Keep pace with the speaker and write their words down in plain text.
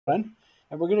And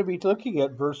we're going to be looking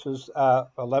at verses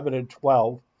 11 and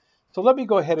 12. So let me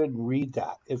go ahead and read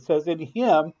that. It says, "In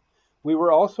him we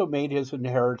were also made his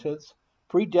inheritance,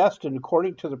 predestined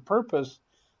according to the purpose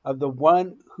of the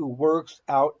one who works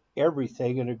out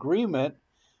everything in agreement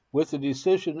with the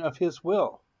decision of his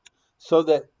will, so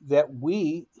that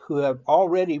we who have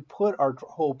already put our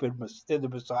hope in the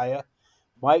Messiah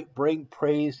might bring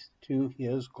praise to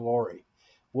his glory."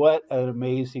 What an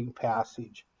amazing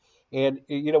passage. And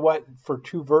you know what? For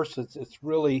two verses, it's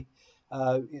really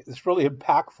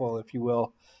impactful, if you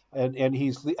will. And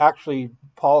actually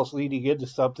Paul's leading into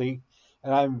something,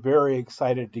 and I'm very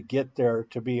excited to get there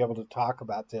to be able to talk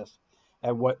about this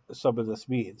and what some of this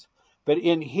means. But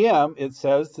in him, it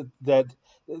says that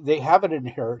they have an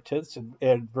inheritance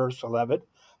in verse 11.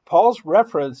 Paul's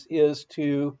reference is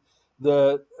to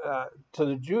the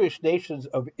Jewish nations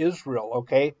of Israel,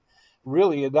 okay?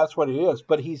 Really, and that's what it is.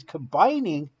 But he's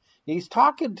talking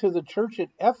to the church at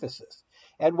Ephesus.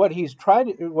 And what he's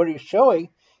showing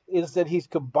is that he's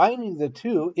combining the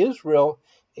two, Israel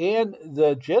and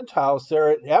the Gentiles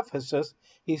there at Ephesus.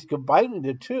 He's combining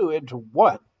the two into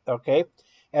one, okay?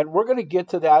 And we're going to get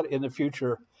to that in the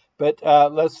future. But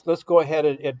let's go ahead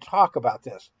and talk about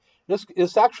this.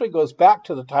 This actually goes back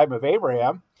to the time of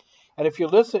Abraham. And if you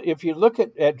look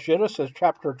at Genesis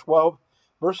chapter 12,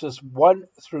 verses 1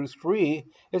 through 3,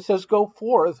 it says, "Go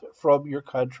forth from your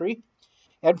country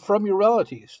and from your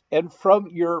relatives and from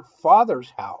your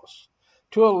father's house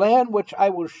to a land which I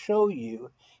will show you,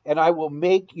 and I will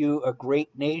make you a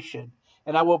great nation,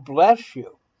 and I will bless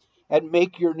you and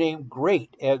make your name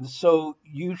great, and so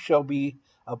you shall be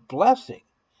a blessing.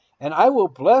 And I will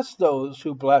bless those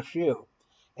who bless you,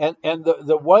 and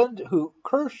the one who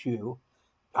curse you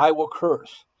I will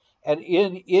curse. And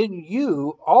in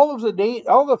you all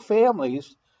the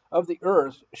families of the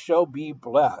earth shall be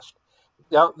blessed."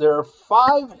 Now there are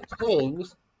five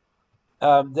things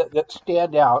that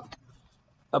stand out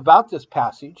about this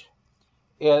passage,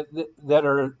 and that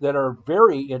are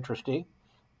very interesting,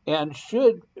 and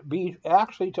should be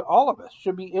actually to all of us,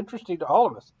 should be interesting to all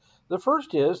of us. The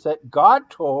first is that God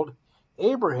told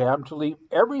Abraham to leave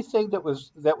everything that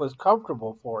was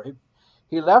comfortable for him.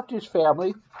 He left his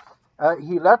family,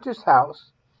 he left his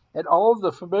house, and all of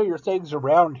the familiar things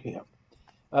around him.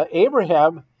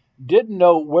 Abraham didn't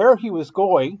know where he was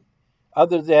going,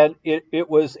 other than it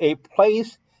was a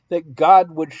place that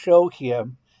God would show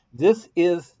him. This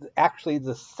is actually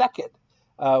the second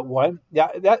one.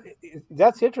 Now,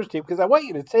 that's interesting, because I want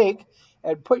you to take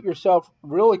and put yourself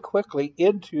really quickly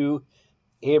into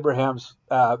Abraham's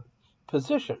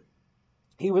position.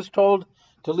 He was told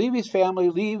to leave his family,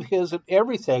 leave his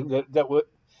everything that would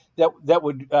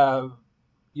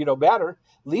matter,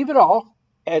 leave it all,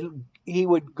 and he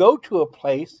would go to a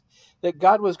place that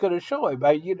God was going to show him.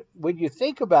 When you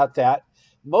think about that,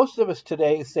 most of us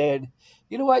today said,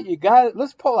 you know what,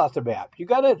 let's pull out the map. You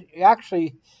got to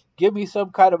actually give me some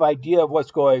kind of idea of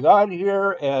what's going on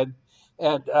here, and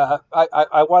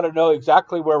I want to know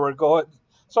exactly where we're going.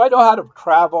 So I know how to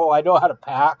travel. I know how to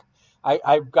pack.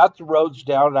 I've got the roads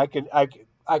down. And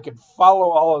I can follow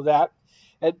all of that.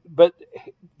 But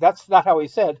that's not how he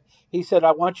said. He said,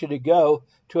 "I want you to go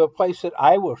to a place that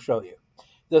I will show you."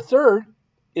 The third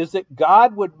is that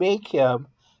God would make him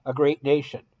a great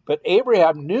nation. But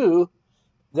Abraham knew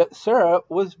that Sarah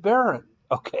was barren.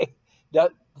 Okay, now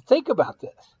think about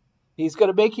this. He's going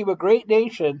to make him a great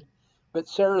nation, but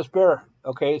Sarah's barren.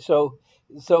 Okay, I'm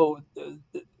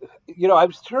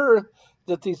sure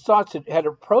that these thoughts had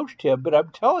approached him, but I'm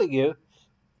telling you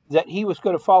that he was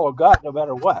going to follow God no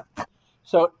matter what.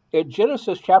 So in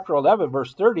Genesis chapter 11,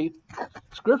 verse 30,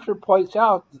 Scripture points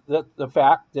out that the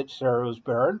fact that Sarah was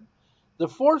barren. The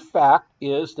fourth fact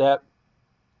is that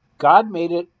God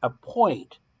made it a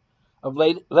point of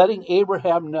letting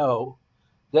Abraham know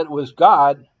that it was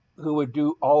God who would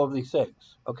do all of these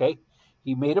things. Okay,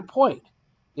 he made a point.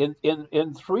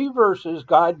 In three verses,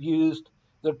 God used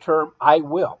the term "I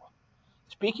will,"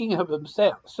 speaking of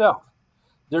himself.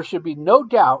 There should be no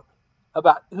doubt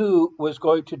about who was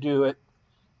going to do it,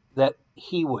 that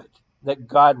he would, that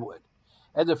God would.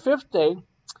 And the fifth thing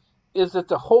is that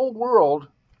the whole world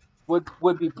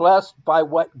would be blessed by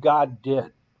what God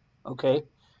did. Okay?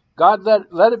 God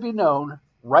let it be known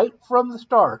right from the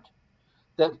start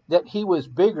that he was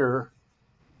bigger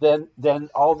than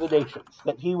all the nations,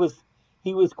 that he was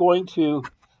going to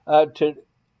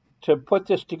put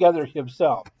this together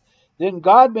himself. Then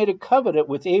God made a covenant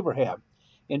with Abraham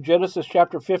in Genesis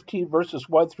chapter 15, verses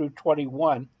 1 through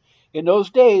 21. In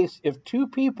those days, if two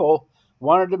people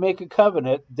wanted to make a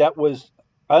covenant that was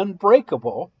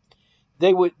unbreakable,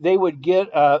 they would get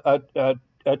a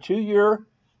 2-year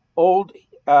old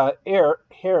error,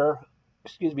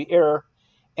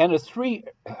 and a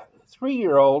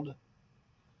 3-year-old,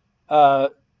 uh,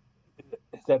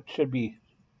 that should be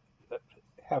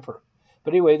heifer.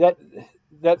 But anyway,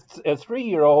 that's a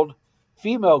 3-year-old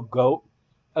female goat,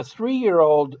 a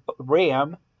 3-year-old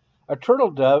ram, a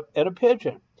turtle dove, and a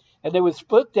pigeon. And they would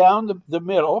split down the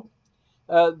middle,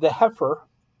 the heifer,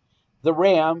 the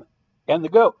ram, and the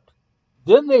goat.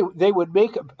 Then they would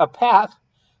make a path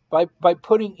by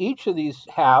putting each of these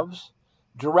halves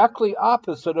directly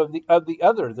opposite of the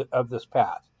other of this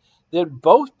path. Then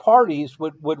both parties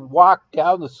would walk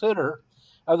down the center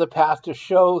of the path to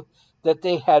show that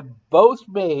they had both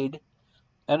made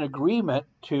an agreement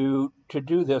to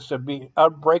do this and be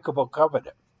unbreakable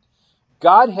covenant.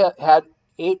 God had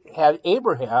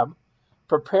Abraham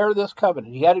prepare this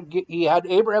covenant. He had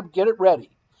Abraham get it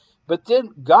ready, but then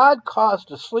God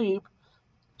caused a sleep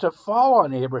to fall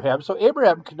on Abraham, so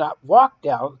Abraham could not walk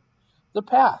down the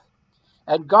path,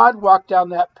 and God walked down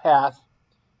that path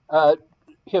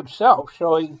himself,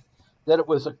 showing that it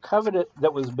was a covenant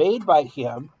that was made by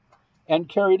him and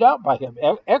carried out by him,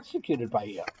 executed by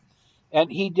him,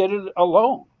 and he did it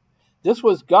alone. This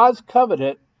was God's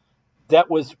covenant that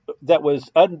was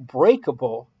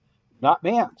unbreakable, not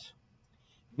man's.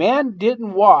 Man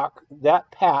didn't walk that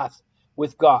path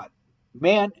with God.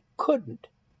 Man couldn't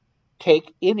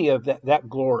take any of that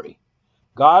glory.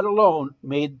 God alone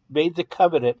made the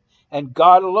covenant, and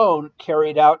God alone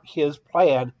carried out his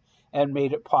plan and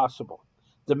made it possible.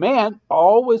 The man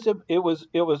it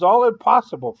was all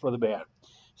impossible for the man.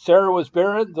 Sarah was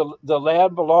barren, the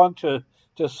land belonged to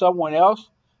someone else,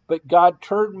 but God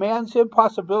turned man's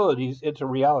impossibilities into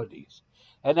realities.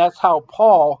 And that's how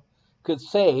Paul could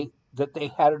say that they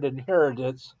had an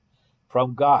inheritance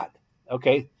from God.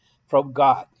 Okay? From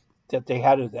God. That they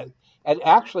had that. And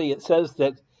actually it says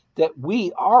that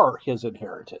we are his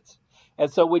inheritance.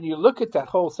 And so when you look at that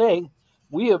whole thing,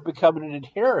 we have become an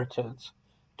inheritance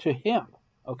to him.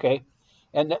 Okay?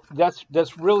 And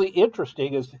that's really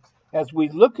interesting as we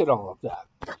look at all of that.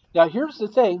 Now here's the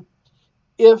thing.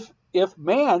 If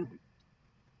man,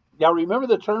 now remember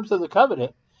the terms of the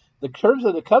covenant. The terms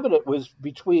of the covenant was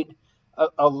between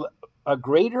a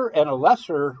greater and a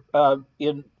lesser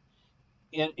in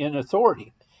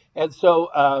authority. And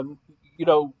so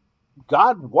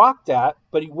God walked that,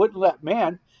 but he wouldn't let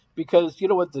man, because you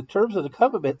know what the terms of the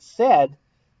covenant said?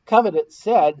 Covenant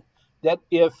said that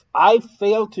if I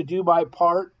fail to do my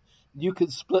part, you can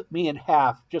split me in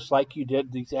half, just like you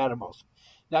did these animals.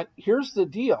 Now, here's the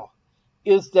deal,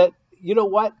 is that, you know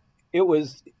what? It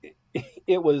was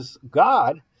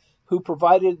God who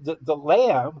provided the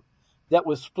lamb that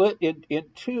was split in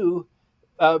two,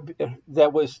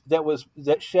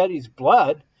 that shed his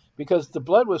blood, because the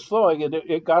blood was flowing and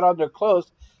it got on their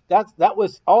clothes. That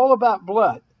was all about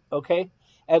blood, okay?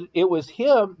 And it was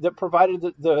him that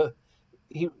provided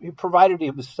he provided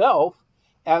himself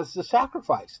as the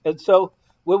sacrifice. And so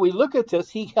when we look at this,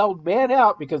 he held man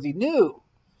out because he knew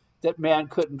that man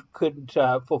couldn't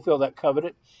fulfill that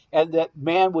covenant, and that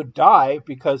man would die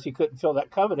because he couldn't fill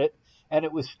that covenant, and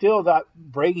it was still not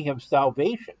bringing him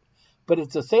salvation. But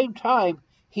at the same time,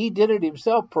 he did it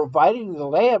himself, providing the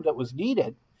lamb that was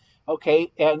needed,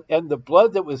 okay, and the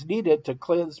blood that was needed to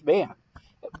cleanse man.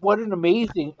 What an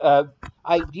amazing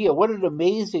idea! What an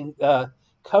amazing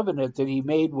covenant that he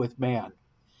made with man.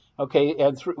 Okay,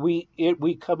 and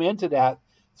we come into that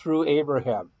through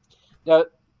Abraham. Now,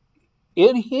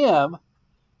 in him,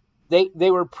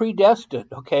 they were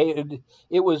predestined. Okay, and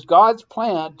it was God's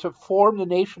plan to form the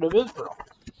nation of Israel,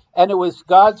 and it was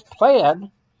God's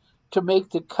plan to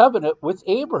make the covenant with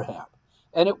Abraham.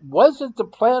 And it wasn't the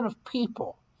plan of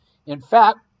people. In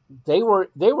fact, they were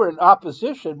in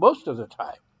opposition most of the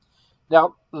time.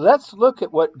 Now, let's look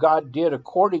at what God did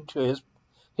according to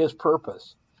his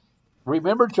purpose.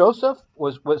 Remember, Joseph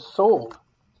was sold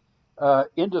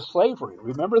into slavery.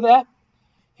 Remember that?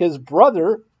 His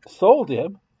brothers sold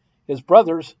him,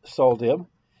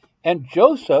 and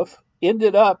Joseph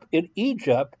ended up in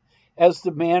Egypt as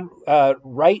the man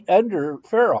right under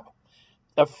Pharaoh.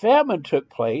 A famine took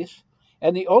place,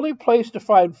 and the only place to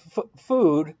find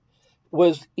food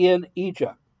was in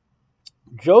Egypt.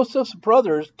 Joseph's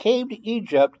brothers came to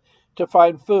Egypt to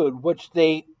find food, which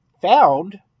they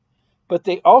found, but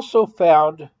they also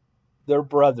found their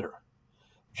brother.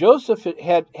 Joseph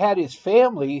had his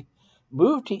family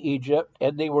moved to Egypt,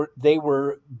 and they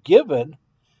were given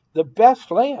the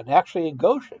best land, actually in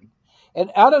Goshen. And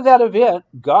out of that event,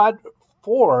 God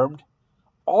formed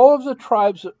all of the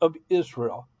tribes of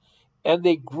Israel, and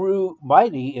they grew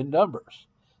mighty in numbers.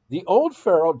 The old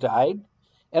Pharaoh died,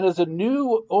 and as a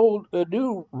new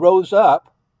rose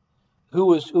up, who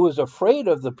was afraid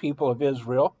of the people of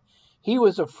Israel. He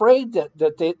was afraid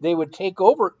that they would take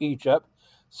over Egypt,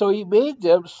 so he made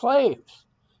them slaves.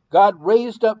 God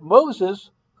raised up Moses,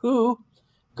 who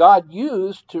God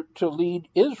used to lead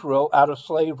Israel out of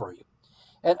slavery.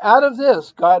 And out of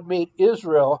this, God made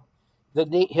Israel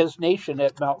his nation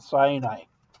at Mount Sinai.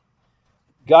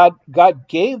 God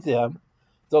gave them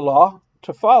the law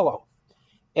to follow.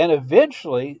 And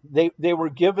eventually, they were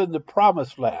given the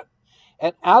promised land.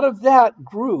 And out of that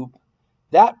group,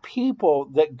 that people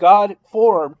that God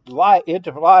formed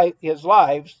into his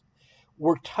lives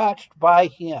were touched by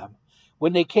him.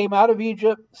 When they came out of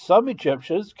Egypt, some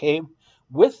Egyptians came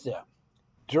with them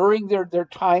during their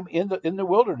time in the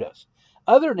wilderness.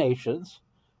 Other nations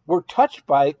were touched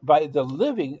by the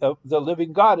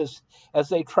living God as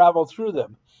they traveled through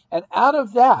them. And out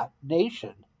of that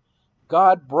nation,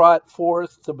 God brought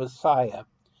forth the Messiah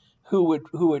who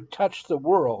would touch the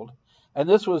world. And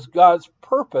this was God's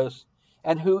purpose,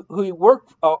 and who he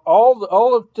worked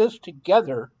all of this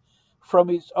together from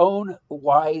his own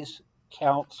wise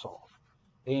counsel.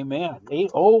 Amen.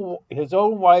 His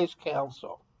own wise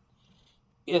counsel.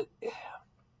 It,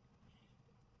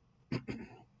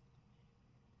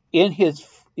 in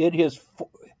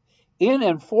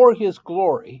and for his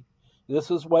glory, this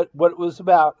is what it was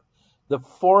about. The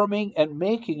forming and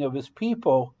making of his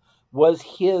people was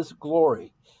his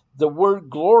glory. The word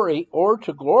glory, or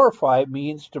to glorify,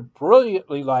 means to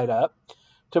brilliantly light up,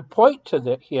 to point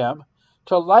to him,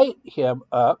 to light him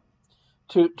up,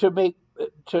 to make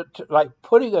to like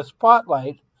putting a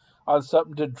spotlight on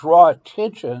something to draw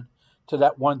attention to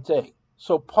that one thing.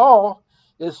 So Paul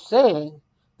is saying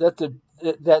that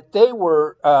they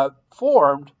were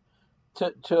formed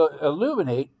to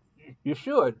illuminate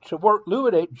Yeshua, to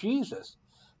illuminate Jesus.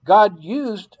 God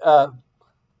used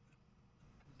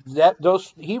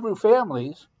those Hebrew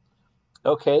families,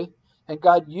 okay, and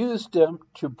God used them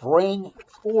to bring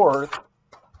forth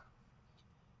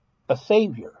a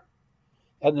Savior,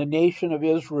 and the nation of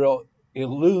Israel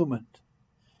illumined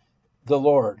the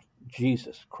Lord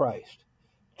Jesus Christ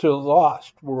to the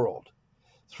lost world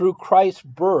through Christ's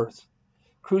birth,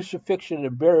 crucifixion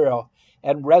and burial,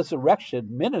 and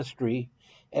resurrection ministry,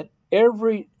 and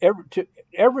everyone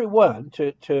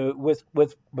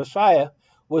with Messiah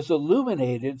was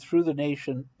illuminated through the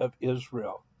nation of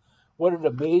Israel. What an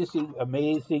amazing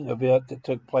event that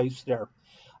took place there.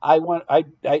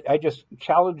 I just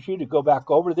challenge you to go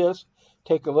back over this,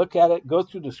 take a look at it, go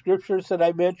through the scriptures that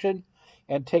I mentioned,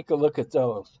 and take a look at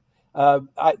those.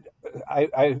 I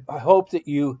hope that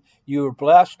you are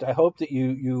blessed. I hope that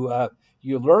you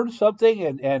learn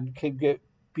something and can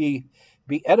be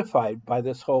edified by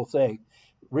this whole thing.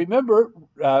 Remember,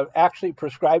 actually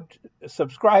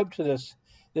subscribe to this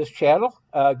channel.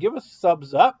 Give us a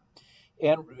thumbs up,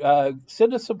 and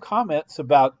send us some comments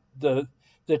about the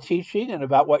teaching and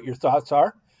about what your thoughts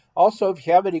are. Also, if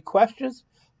you have any questions,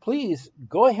 please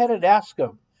go ahead and ask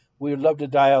them. We would love to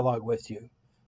dialogue with you.